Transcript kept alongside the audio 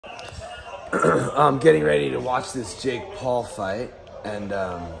I'm getting ready to watch this Jake Paul fight, and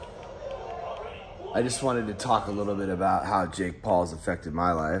I just wanted to talk a little bit about how Jake Paul has affected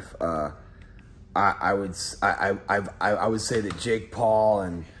my life. I would say that Jake Paul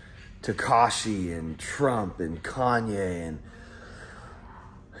and Tekashi and Trump and Kanye and,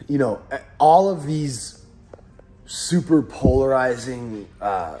 you know, all of these super polarizing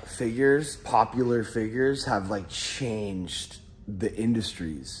figures, popular figures, have like changed the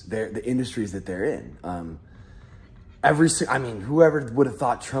industries, the industries that they're in. I mean, whoever would have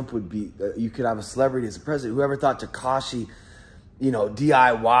thought Trump would be, you could have a celebrity as a president. Whoever thought Tekashi, you know,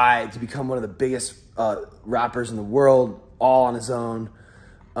 DIY to become one of the biggest rappers in the world, all on his own.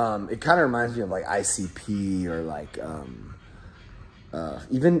 It kind of reminds me of like ICP or like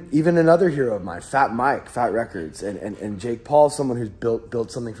even another hero of mine, Fat Mike, Fat Records, and Jake Paul, someone who's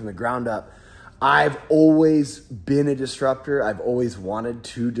built something from the ground up. I've always been a disruptor. I've always wanted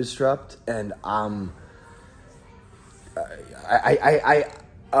to disrupt, and I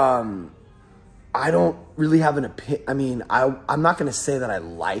don't really have an opinion. I mean, I'm not going to say that I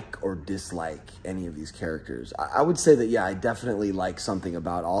like or dislike any of these characters. I would say that, yeah, I definitely like something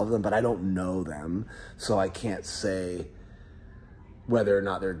about all of them, but I don't know them, so I can't say whether or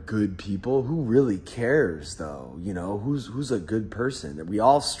not they're good people. Who really cares, though? You know, who's a good person? We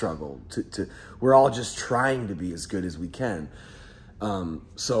all struggle we're all just trying to be as good as we can.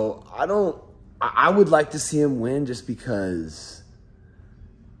 So I would like to see him win just because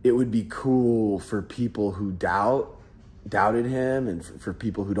it would be cool for people who doubted him, and for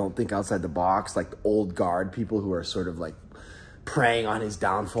people who don't think outside the box, like the old guard people who are sort of like preying on his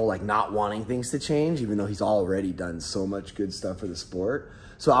downfall, like not wanting things to change, even though he's already done so much good stuff for the sport.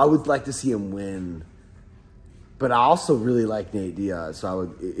 So I would like to see him win. But I also really like Nate Diaz,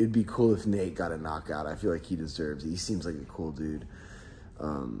 so it'd be cool if Nate got a knockout. I feel like he deserves it. He seems like a cool dude.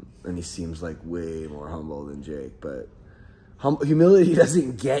 And he seems like way more humble than Jake, but humility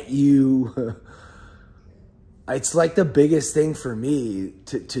doesn't get you. It's like the biggest thing for me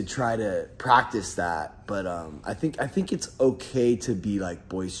to try to practice that. But I think it's okay to be like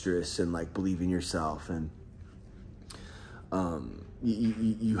boisterous and like believe in yourself, and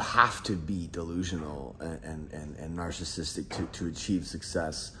you have to be delusional and narcissistic to achieve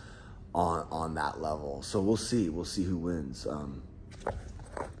success on that level. So we'll see who wins.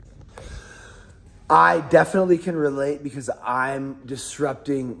 I definitely can relate because I'm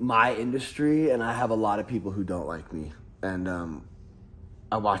disrupting my industry, and I have a lot of people who don't like me. And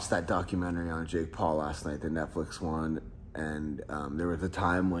I watched that documentary on Jake Paul last night, the Netflix one, and there was a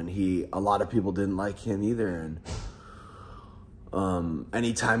time when a lot of people didn't like him either. And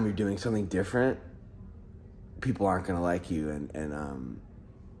anytime you're doing something different, people aren't going to like you. And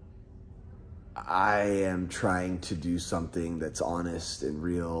I am trying to do something that's honest and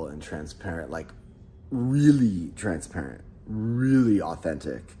real and transparent, like really transparent, really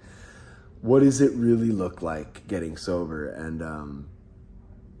authentic. What does it really look like getting sober? And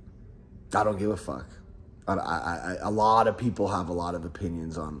I don't give a fuck. A lot of people have a lot of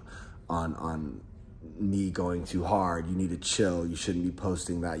opinions on me going too hard. You need to chill. You shouldn't be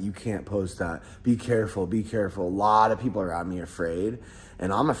posting that. You can't post that. Be careful. Be careful. A lot of people around me are afraid,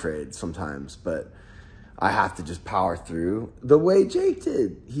 and I'm afraid sometimes, but I have to just power through the way Jake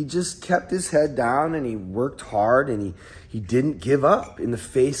did. He just kept his head down, and he worked hard, and he didn't give up in the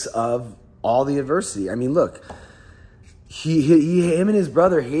face of all the adversity. I mean, look, him and his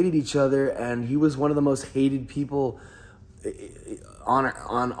brother hated each other, and he was one of the most hated people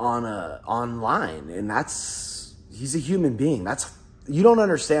online. And he's a human being. You don't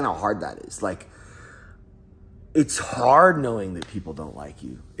understand how hard that is. Like, it's hard knowing that people don't like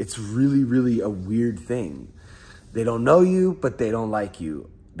you. It's really, really a weird thing. They don't know you, but they don't like you.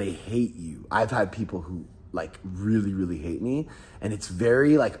 They hate you. I've had people who like really, really hate me, and it's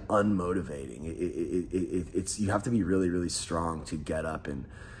very like unmotivating. It's you have to be really, really strong to get up and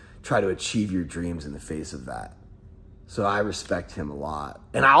try to achieve your dreams in the face of that. So I respect him a lot.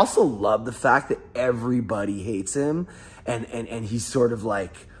 And I also love the fact that everybody hates him, and he's sort of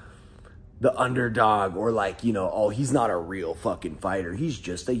like the underdog, or like, you know, oh, he's not a real fucking fighter. He's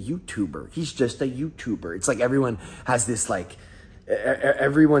just a YouTuber. He's just a YouTuber. It's like everyone has this like,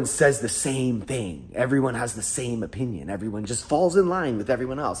 everyone says the same thing. Everyone has the same opinion. Everyone just falls in line with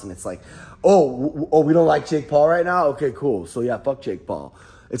everyone else. And it's like, oh, we don't like Jake Paul right now? Okay, cool. So yeah, fuck Jake Paul.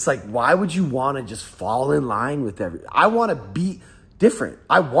 It's like, why would you want to just fall in line with I want to be different.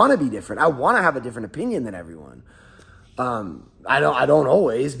 I want to be different. I want to have a different opinion than everyone. I don't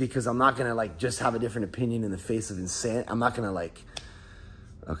always, because I'm not going to like just have a different opinion in the face of insanity. I'm not going to like,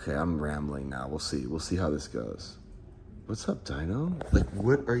 okay, I'm rambling now. We'll see how this goes. What's up, Dino? Like,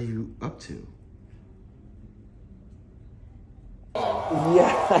 what are you up to?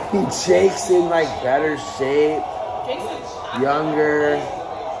 Yeah, Jake's in like better shape, younger,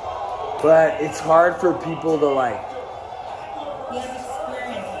 but it's hard for people to like. He has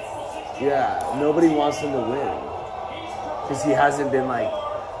experience. Yeah, nobody wants him to win because he hasn't been like.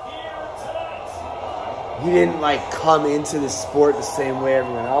 He didn't like come into the sport the same way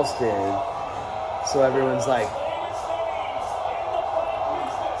everyone else did, so everyone's like.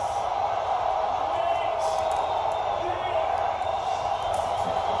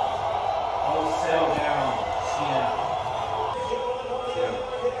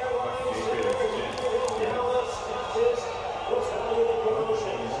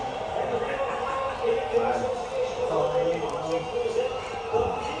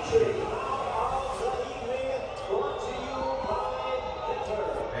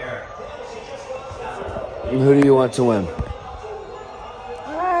 Who do you want to win?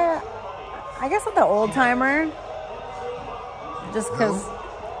 I guess with the old timer. Just because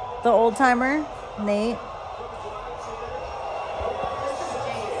the old timer, Nate.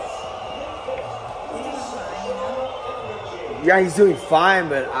 Yeah, he's doing fine,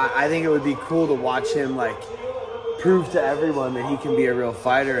 but I think it would be cool to watch him like prove to everyone that he can be a real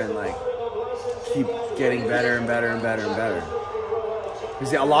fighter and like keep getting better and better and better and better.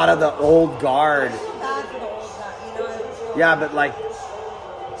 Because a lot of the old guard. Yeah, but like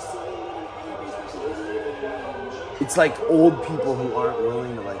it's like old people who aren't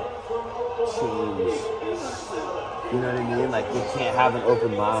willing to like change. You know what I mean? Like they can't have an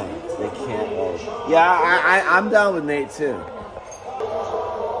open mind. They can't like. Yeah, I'm down with Nate too.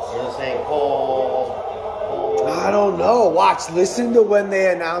 You're saying Cole. I don't know. Watch. Listen to when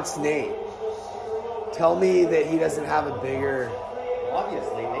they announce Nate. Tell me that he doesn't have a bigger.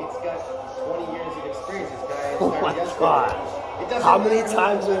 Obviously, Nate's got 20 years of experience. This guy. Oh my God. How many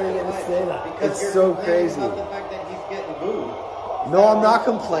times are they going to say that? Because it's so crazy. About the fact that he's getting booed. No, I'm not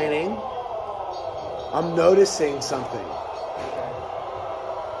complaining. I'm noticing something.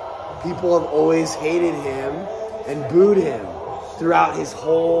 People have always hated him and booed him throughout his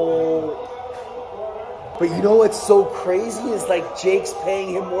whole... But you know what's so crazy is like Jake's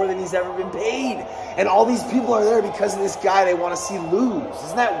paying him more than he's ever been paid. And all these people are there because of this guy they want to see lose.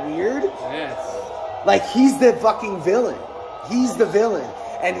 Isn't that weird? Yes. Like he's the fucking villain. He's the villain.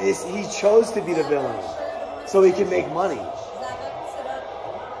 And he chose to be the villain so he can make money.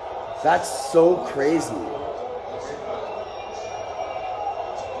 That's so crazy. I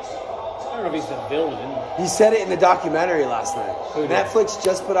don't know if he's the villain. He said it in the documentary last night. Netflix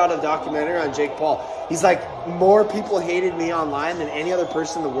just put out a documentary on Jake Paul. He's like, more people hated me online than any other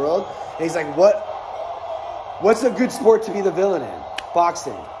person in the world. And he's like, what's a good sport to be the villain in?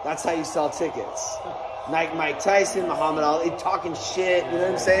 Boxing. That's how you sell tickets. Like Mike Tyson, Muhammad Ali, talking shit, you know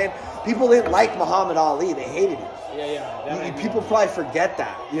what I'm saying? People didn't like Muhammad Ali. They hated him. Yeah. People probably forget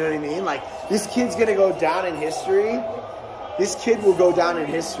that. You know what I mean? Like, this kid's going to go down in history. This kid will go down in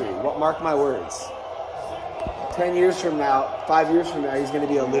history. Mark my words. 10 years from now, 5 years from now, he's going to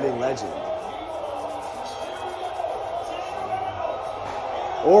be a living legend.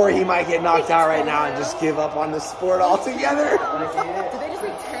 Or he might get knocked out right now and just give up on the sport altogether. Did they just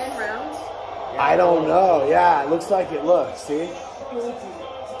like 10 rounds? I don't know. Yeah, it looks like it looks. See?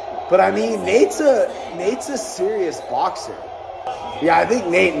 But I mean, Nate's a serious boxer. Yeah, I think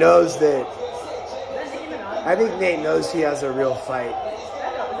Nate knows that. I think Nate knows he has a real fight.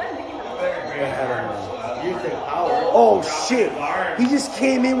 Oh shit! He just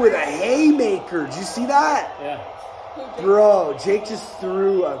came in with a haymaker. Did you see that? Yeah. Bro, Jake just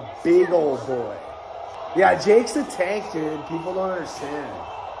threw a big old boy. Yeah, Jake's a tank, dude. People don't understand.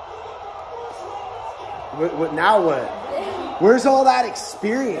 What now? What? Where's all that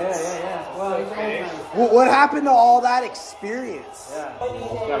experience? Yeah. Well, he's What happened to all that experience? Yeah.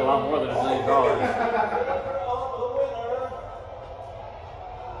 He's got a lot more than $1 million.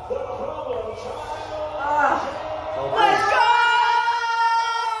 Let's go!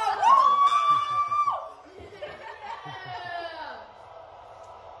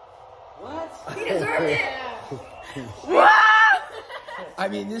 What? He deserved it! I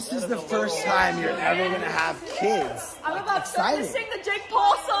mean, this is the first time you're ever going to have kids. I'm about to sing the Jake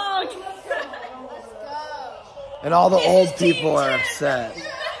Paul song! Let's go! And all the old people are upset.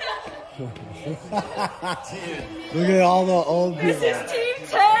 Look at all the old people. This is Team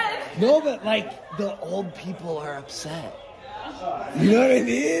 10! No, but like, the old people are upset. You know what I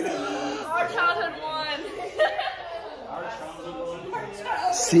mean? Our childhood won.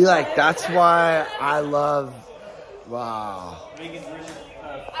 See, like, that's why I love... Wow.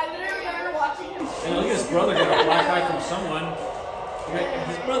 I literally remember watching him. look at his brother got a black eye from someone.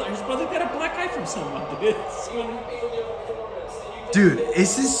 His brother got a black eye from someone, dude. Dude,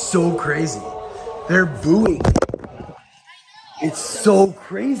 this is so crazy. They're booing. It's so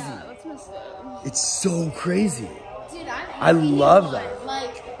crazy. That's messed up. It's so crazy. Dude, I love that.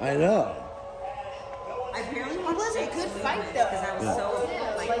 Like, I know. I barely it was a good fight though. because I was so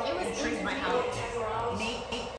like intrigued by how Nate